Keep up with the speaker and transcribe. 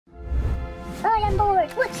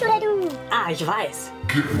What should I do? Ah, ich weiß.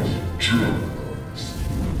 Get Germanized.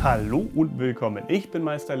 Hallo und willkommen. Ich bin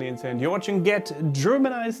Meister Lenz and you're watching Get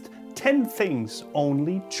Germanized. 10 things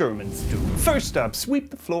only Germans do. First up, sweep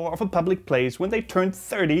the floor of a public place when they turn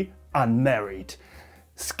 30 unmarried.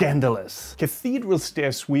 Scandalous. Cathedral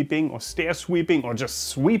stair sweeping or just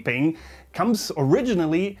sweeping comes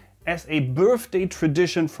originally as a birthday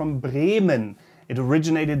tradition from Bremen. It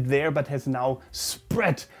originated there but has now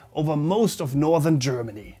spread over most of northern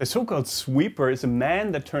Germany. A so-called sweeper is a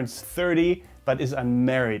man that turns 30 but is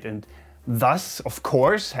unmarried and thus, of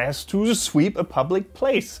course, has to sweep a public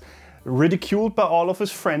place, ridiculed by all of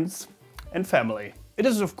his friends and family. It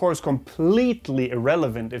is, of course, completely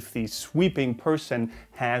irrelevant if the sweeping person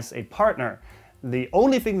has a partner. The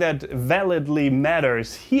only thing that validly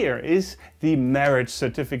matters here is the marriage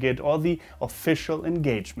certificate or the official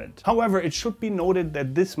engagement. However, it should be noted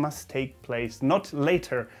that this must take place not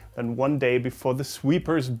later than one day before the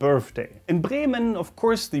sweeper's birthday. In Bremen, of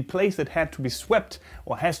course, the place that had to be swept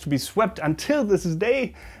or has to be swept until this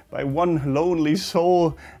day by one lonely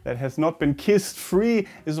soul that has not been kissed free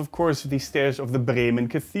is of course the stairs of the Bremen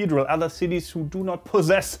Cathedral. Other cities who do not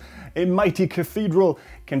possess a mighty cathedral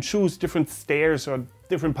can choose different stairs or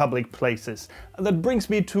different public places. That brings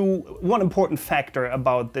me to one important factor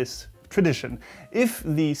about this tradition. If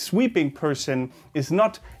the sweeping person is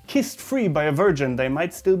not kissed free by a virgin, they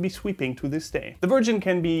might still be sweeping to this day. The virgin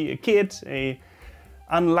can be a kid, a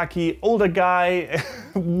unlucky older guy,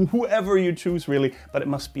 whoever you choose really, but it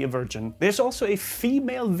must be a virgin. There's also a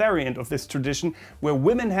female variant of this tradition where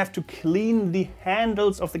women have to clean the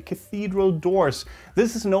handles of the cathedral doors.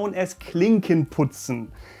 This is known as Klinkenputzen.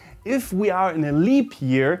 If we are in a leap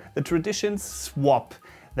year, the traditions swap.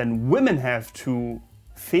 Then women have to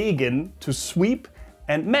fegen, to sweep,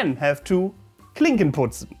 and men have to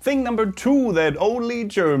Klinkenputzen. Thing number 2 that only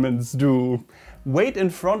Germans do. Wait in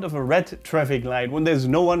front of a red traffic light when there's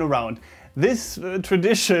no one around. This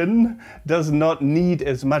tradition does not need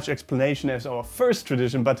as much explanation as our first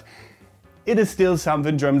tradition, but it is still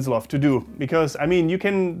something Germans love to do. Because, I mean, you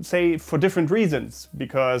can say for different reasons.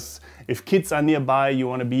 Because if kids are nearby, you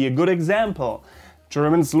want to be a good example.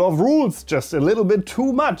 Germans love rules just a little bit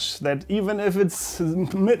too much, that even if it's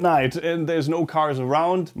midnight and there's no cars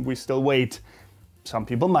around, we still wait. Some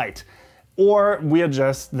people might. Or we're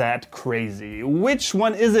just that crazy. Which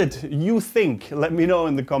one is it you think? Let me know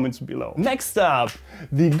in the comments below. Next up,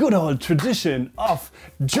 the good old tradition of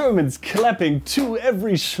Germans clapping to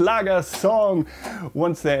every Schlager song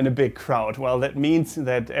once they're in a big crowd. Well, that means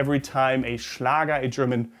that every time a Schlager, a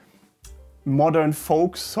German modern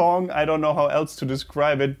folk song, I don't know how else to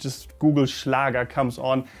describe it, just Google Schlager comes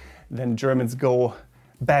on, then Germans go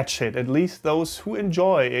batshit, at least those who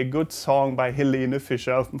enjoy a good song by Helene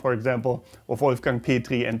Fischer, for example, or Wolfgang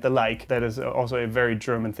Petri and the like. That is also a very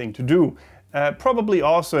German thing to do. Probably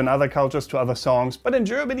also in other cultures to other songs, but in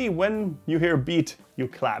Germany, when you hear a beat, you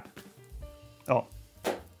clap. Oh.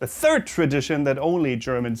 The third tradition that only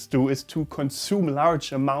Germans do is to consume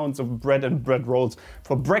large amounts of bread and bread rolls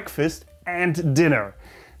for breakfast and dinner.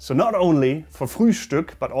 So not only for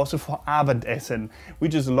Frühstück, but also for Abendessen. We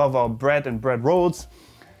just love our bread and bread rolls.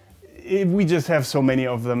 We just have so many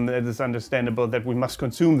of them, it is understandable that we must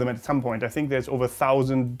consume them at some point. I think there's over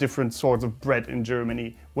 1,000 different sorts of bread in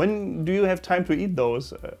Germany. When do you have time to eat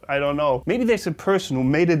those? I don't know. Maybe there's a person who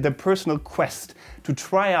made it their personal quest to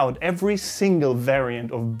try out every single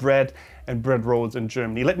variant of bread and bread rolls in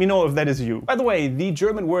Germany. Let me know if that is you. By the way, the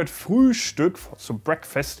German word Frühstück, so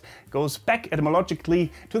breakfast, goes back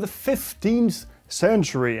etymologically to the 15th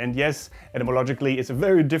century. And yes, etymologically it's a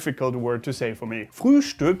very difficult word to say for me.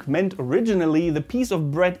 Frühstück meant originally the piece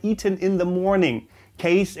of bread eaten in the morning.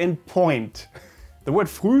 Case in point. The word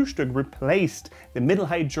Frühstück replaced the Middle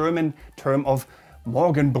High German term of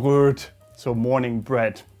Morgenbrot, so morning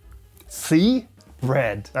bread. See?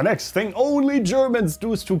 Bread. The next thing only Germans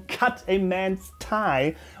do is to cut a man's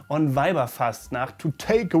tie on Weiberfastnacht to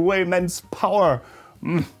take away men's power.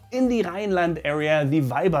 In the Rhineland area, the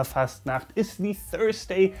Weiberfastnacht is the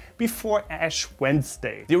Thursday before Ash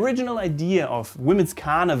Wednesday. The original idea of Women's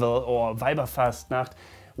Carnival or Weiberfastnacht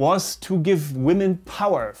was to give women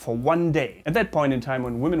power for one day. At that point in time,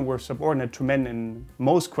 when women were subordinate to men in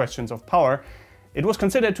most questions of power, it was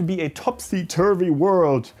considered to be a topsy-turvy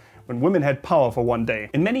world when women had power for one day.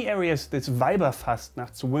 In many areas, this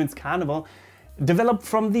Weiberfastnacht, so Women's Carnival, developed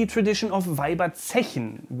from the tradition of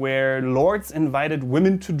Weiberzechen, where lords invited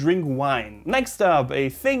women to drink wine. Next up, a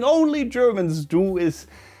thing only Germans do is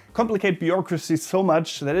complicate bureaucracy so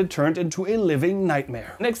much that it turned into a living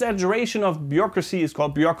nightmare. An exaggeration of bureaucracy is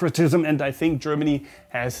called bureaucratism, and I think Germany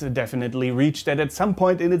has definitely reached that at some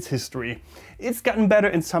point in its history. It's gotten better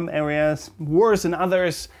in some areas, worse in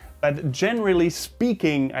others, but generally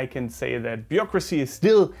speaking, I can say that bureaucracy is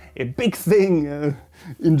still a big thing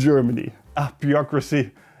in Germany.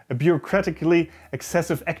 Bureaucracy, a bureaucratically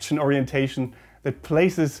excessive action orientation that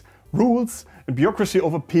places rules and bureaucracy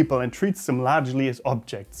over people and treats them largely as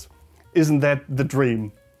objects. Isn't that the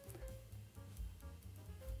dream?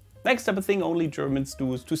 Next up, a thing only Germans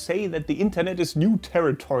do is to say that the internet is new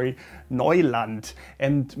territory, Neuland,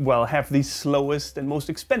 and, well, have the slowest and most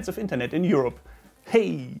expensive internet in Europe.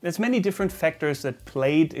 Hey, there's many different factors that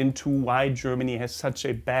played into why Germany has such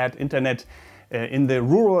a bad internet. In the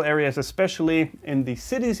rural areas especially, in the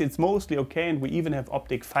cities it's mostly okay, and we even have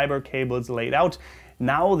optic fiber cables laid out.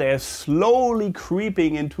 Now they're slowly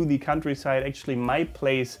creeping into the countryside. Actually, my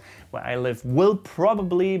place where I live will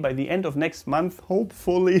probably, by the end of next month,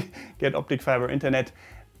 hopefully get optic fiber internet.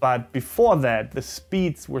 But before that, the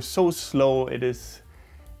speeds were so slow, it is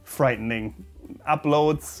frightening.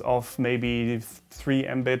 Uploads of maybe 3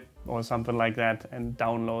 Mbit or something like that, and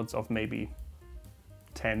downloads of maybe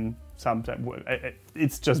 10 sometimes.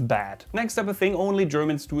 It's just bad. Next up, a thing only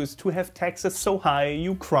Germans do is to have taxes so high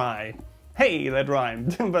you cry. Hey, that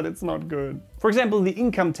rhymed, but it's not good. For example, the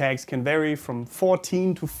income tax can vary from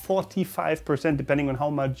 14 to 45% depending on how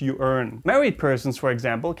much you earn. Married persons, for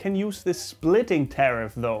example, can use this splitting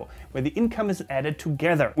tariff though, where the income is added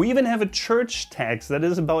together. We even have a church tax that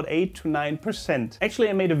is about 8 to 9%. Actually,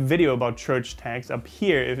 I made a video about church tax up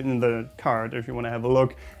here in the card if you want to have a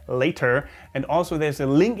look later. And also there's a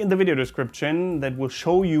link in the video description that will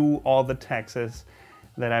show you all the taxes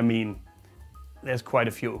that I mean. There's quite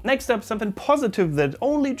a few. Next up, something positive that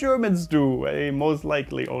only Germans do, most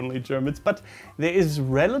likely only Germans, but there is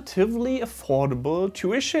relatively affordable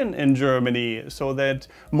tuition in Germany, so that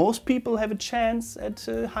most people have a chance at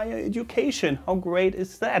higher education. How great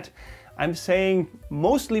is that? I'm saying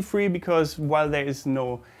mostly free because while there is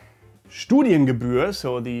no Studiengebühr,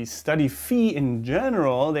 so the study fee in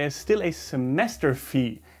general, there's still a semester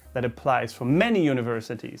fee that applies for many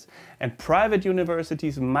universities, and private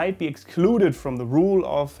universities might be excluded from the rule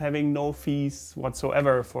of having no fees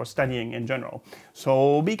whatsoever for studying in general.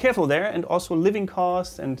 So be careful there. And also living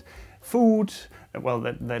costs and food, well,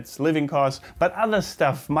 that's living costs, but other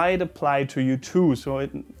stuff might apply to you too, so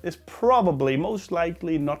it is probably most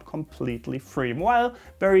likely not completely free, while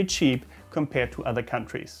very cheap compared to other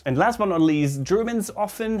countries. And last but not least, Germans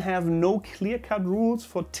often have no clear-cut rules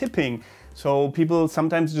for tipping. So people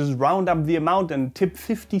sometimes just round up the amount and tip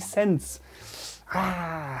 50 cents.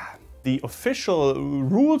 The official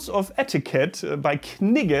rules of etiquette by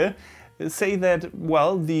Knigge say that,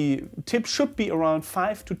 well, the tip should be around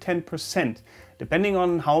 5 to 10%, depending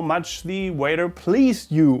on how much the waiter pleased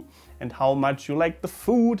you and how much you like the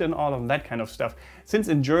food and all of that kind of stuff. Since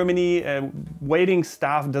in Germany, waiting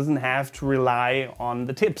staff doesn't have to rely on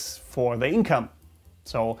the tips for the income.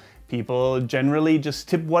 So people generally just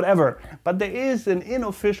tip whatever. But there is an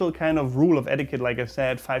unofficial kind of rule of etiquette, like I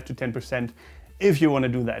said, 5 to 10%, if you want to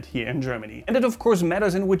do that here in Germany. And it of course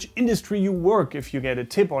matters in which industry you work. If you get a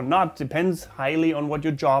tip or not depends highly on what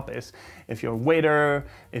your job is. If you're a waiter,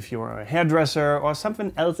 if you're a hairdresser, or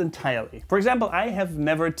something else entirely. For example, I have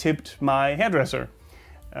never tipped my hairdresser.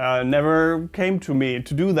 Never came to me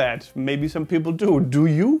to do that. Maybe some people do. Do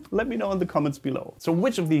you? Let me know in the comments below. So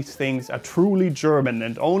which of these things are truly German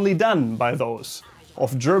and only done by those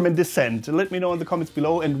of German descent? Let me know in the comments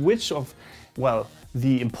below, and which of, well,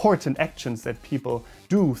 the important actions that people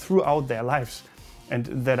do throughout their lives and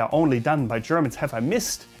that are only done by Germans have I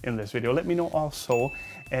missed in this video? Let me know also.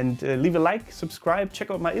 And leave a like, subscribe, check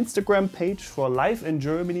out my Instagram page for life in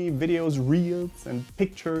Germany videos, reels and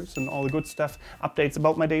pictures and all the good stuff, updates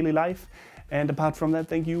about my daily life. And apart from that,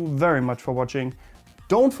 thank you very much for watching.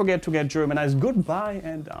 Don't forget to get Germanized. Goodbye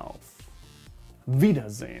and auf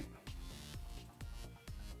Wiedersehen.